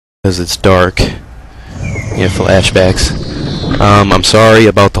because it's dark. Yeah, flashbacks. I'm sorry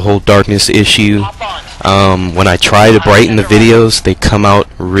about the whole darkness issue. When I try to brighten the videos, they come out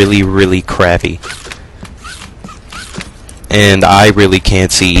really crappy. And I really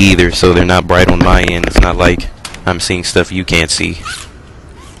can't see either, so they're not bright on my end. It's not like I'm seeing stuff you can't see.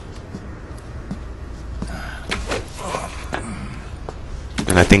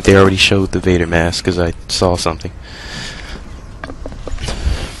 And I think they already showed the Vader mask, because I saw something.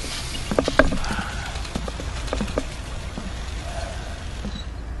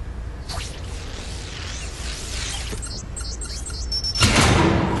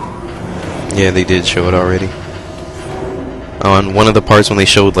 Yeah, they did show it already. On one of the parts when they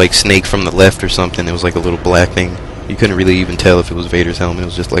showed like Snake from the left or something, it was like a little black thing. You couldn't really even tell if it was Vader's helmet. It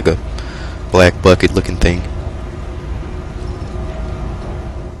was just like a black bucket looking thing.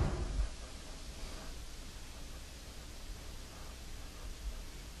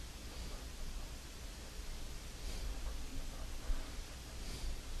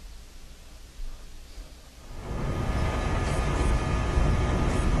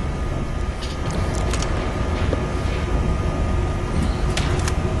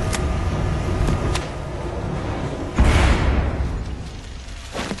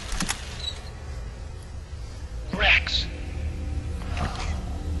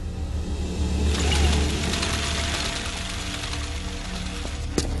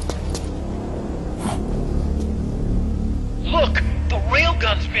 Look! The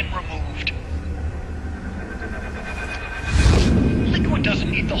railgun's been removed! Liquid doesn't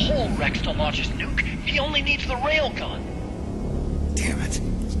need the whole Rex to launch his nuke. He only needs the railgun. Damn it.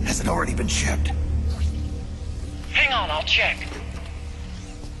 Has it already been shipped? Hang on, I'll check.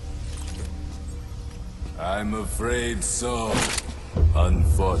 I'm afraid so.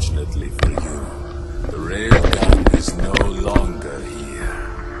 Unfortunately for you, the railgun is no longer here.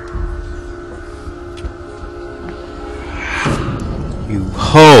 You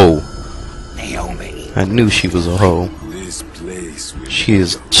hoe! Naomi. I knew she was a hoe. This place She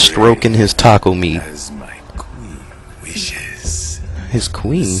is stroking his taco meat. as my queen wishes. His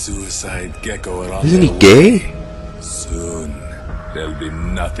queen? Suicide Gecko are on Isn't he their gay? way. Soon, there'll be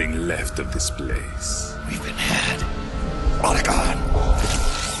nothing left of this place. We've been had. Rodigon.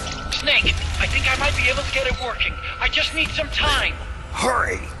 Snake, I think I might be able to get it working. I just need some time.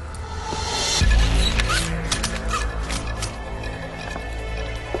 Hurry.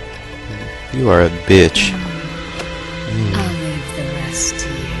 You are a bitch. I'll leave the rest to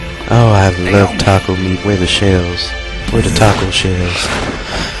you. Oh, I love taco meat. Where are the shells? Where are the taco shells?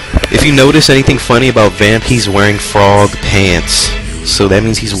 If you notice anything funny about Vamp, he's wearing frog pants. So that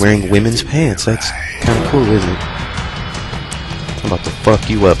means he's wearing women's pants. That's kind of cool, isn't it? I'm about to fuck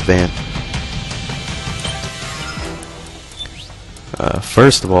you up, Vamp.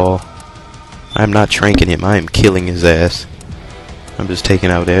 First of all, I'm not tranking him. I am killing his ass. I'm just taking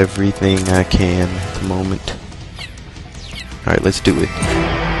out everything I can at the moment. Alright, let's do it.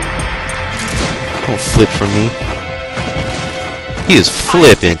 Don't flip from me. He is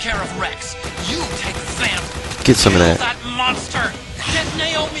flipping. Take care of Rex. You take Vamp. Get some of that. That monster. Get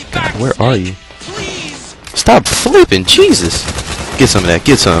Naomi back. Where are you? Please. Stop flipping, Jesus! Get some of that,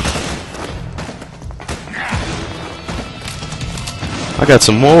 get some. I got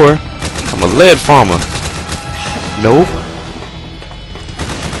some more. I'm a lead farmer. Nope.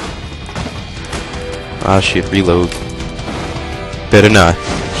 Ah shit, reload. Better not.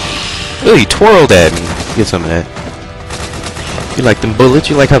 Oh, he twirled at me. Get some of that. You like them bullets?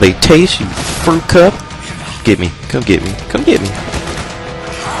 You like how they taste? You fruit cup? Get me. Come get me. Come get me.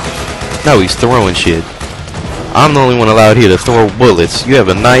 No, he's throwing shit. I'm the only one allowed here to throw bullets. You have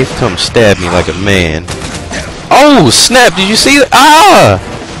a knife? Come stab me like a man. Oh, snap. Did you see that? Ah!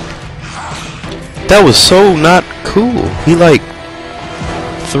 That was so not cool. He, like,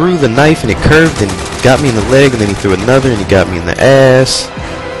 threw the knife and it curved and got me in the leg, and then he threw another and he got me in the ass.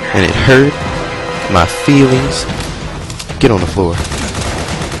 And it hurt my feelings. Get on the floor.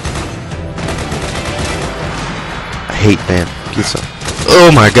 I hate Vamp. Get some.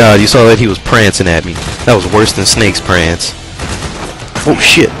 Oh my god, you saw that? He was prancing at me. That was worse than Snake's prance. Oh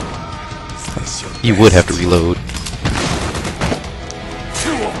shit. You would have to reload.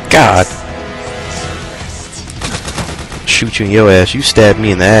 God. Shoot you in your ass. You stabbed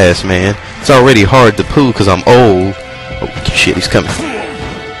me in the ass, man. It's already hard to poo because I'm old. Oh shit, he's coming.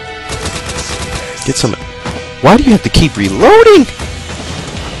 Get some. Why do you have to keep reloading?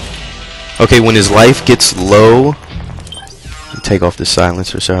 Okay, when his life gets low, take off the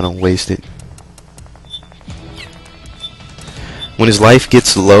silencer so I don't waste it. When his life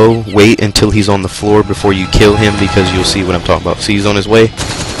gets low, wait until he's on the floor before you kill him, because you'll see what I'm talking about. See, he's on his way.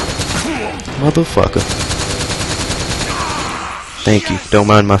 motherfucker. Thank you. Don't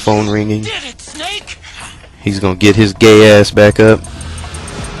mind my phone ringing. Did it, Snake? He's gonna get his gay ass back up.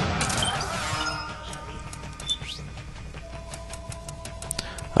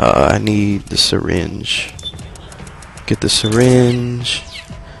 I need the syringe. Get the syringe.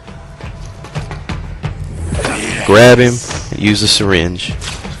 Grab him and use the syringe.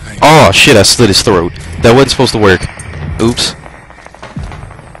 Oh shit, I slit his throat. That wasn't supposed to work. Oops.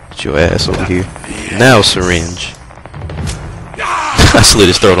 Get your ass over here. Now syringe. I slit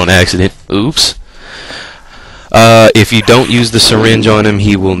his throat on accident. Oops. If you don't use the syringe on him,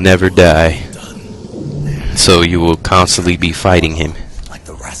 he will never die. So you will constantly be fighting him. Like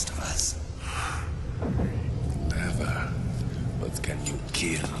the rest of us. Never. But can you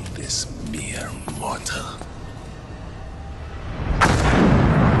kill this mere mortal?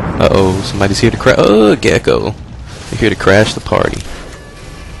 Uh-oh, somebody's here to crash. Oh, Gecko. They're here to crash the party.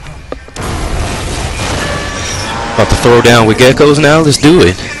 About to throw down with geckos now? Let's do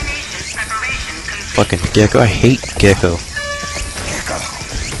it. Fucking Gecko. I hate Gecko.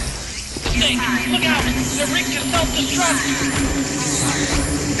 Snake, look out! The rig can self-destruct!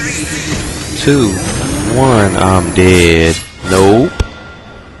 2, 1, I'm dead. Nope.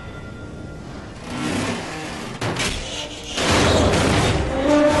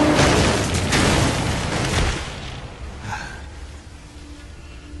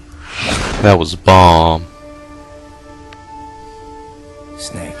 That was bomb.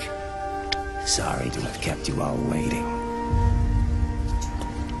 Snake, sorry to have kept you all waiting.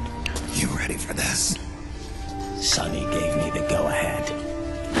 You ready for this? Sonny gave me the go-ahead.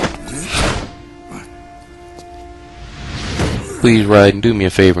 Please, Raiden, do me a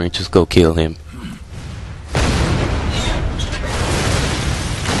favor and just go kill him.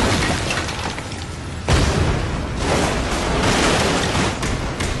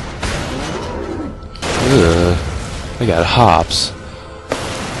 Ugh, I got hops.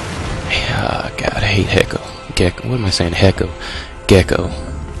 Yeah, God, I hate Hecko. Gecko. What am I saying? Hecko. Gecko.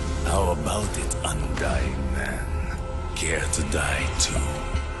 How about it, undying man? Care to die too?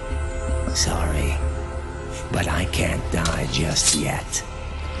 Sorry, but I can't die just yet.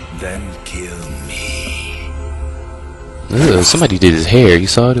 Then kill me. Ugh, somebody did his hair. You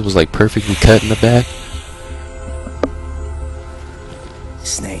saw it? It was like perfectly cut in the back.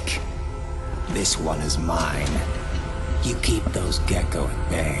 Snake, this one is mine. You keep those gecko at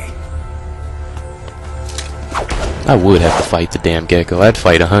bay. I would have to fight the damn Gecko. I'd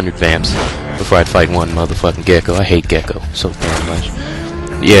fight 100 vamps before I'd fight one motherfucking Gecko. I hate Gecko so damn much.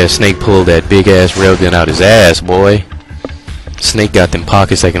 Yeah, Snake pulled that big ass railgun out his ass, boy. Snake got them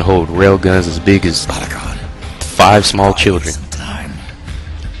pockets that can hold railguns as big as 5 small children.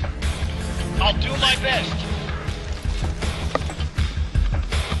 I'll do my best.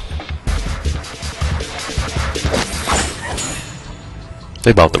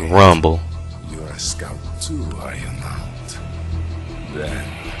 They about to rumble. You're a scout too, are you not? Then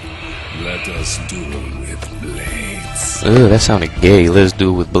let us duel with blades. Ugh, that sounded gay. Let's do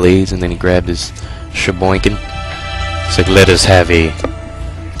it with blades, and then he grabbed his shaboinkin. It's like, let us have a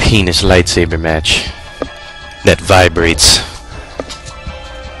penis lightsaber match that vibrates.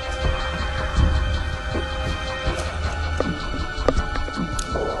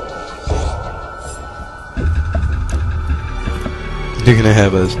 They're gonna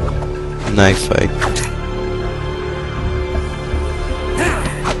have a knife fight.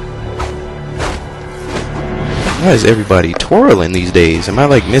 Why is everybody twirling these days? Am I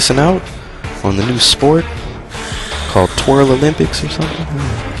like missing out on the new sport called Twirl Olympics or something?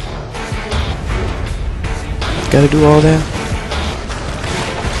 Gotta do all that?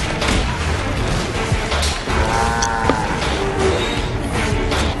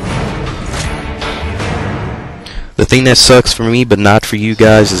 The thing that sucks for me but not for you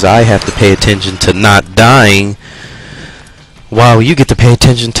guys is I have to pay attention to not dying while you get to pay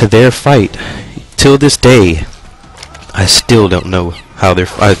attention to their fight. Till this day, I still don't know how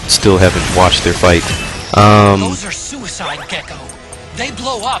I still haven't watched their fight. Those are suicide gecko. They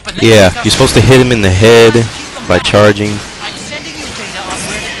blow up and Yeah, you're supposed to hit him in the head by charging. I'm sending you data on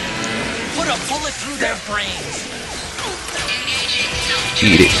where they put a bullet through their brains.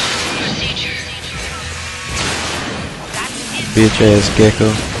 Eat it. Bitch ass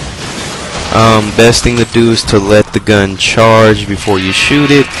Gecko. Best thing to do is to let the gun charge before you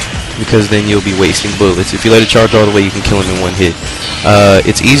shoot it, because then you'll be wasting bullets. If you let it charge all the way, you can kill him in one hit.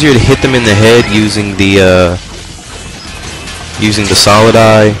 It's easier to hit them in the head using the solid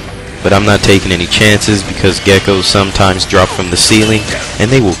eye, but I'm not taking any chances because geckos sometimes drop from the ceiling and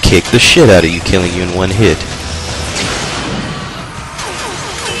they will kick the shit out of you, killing you in one hit.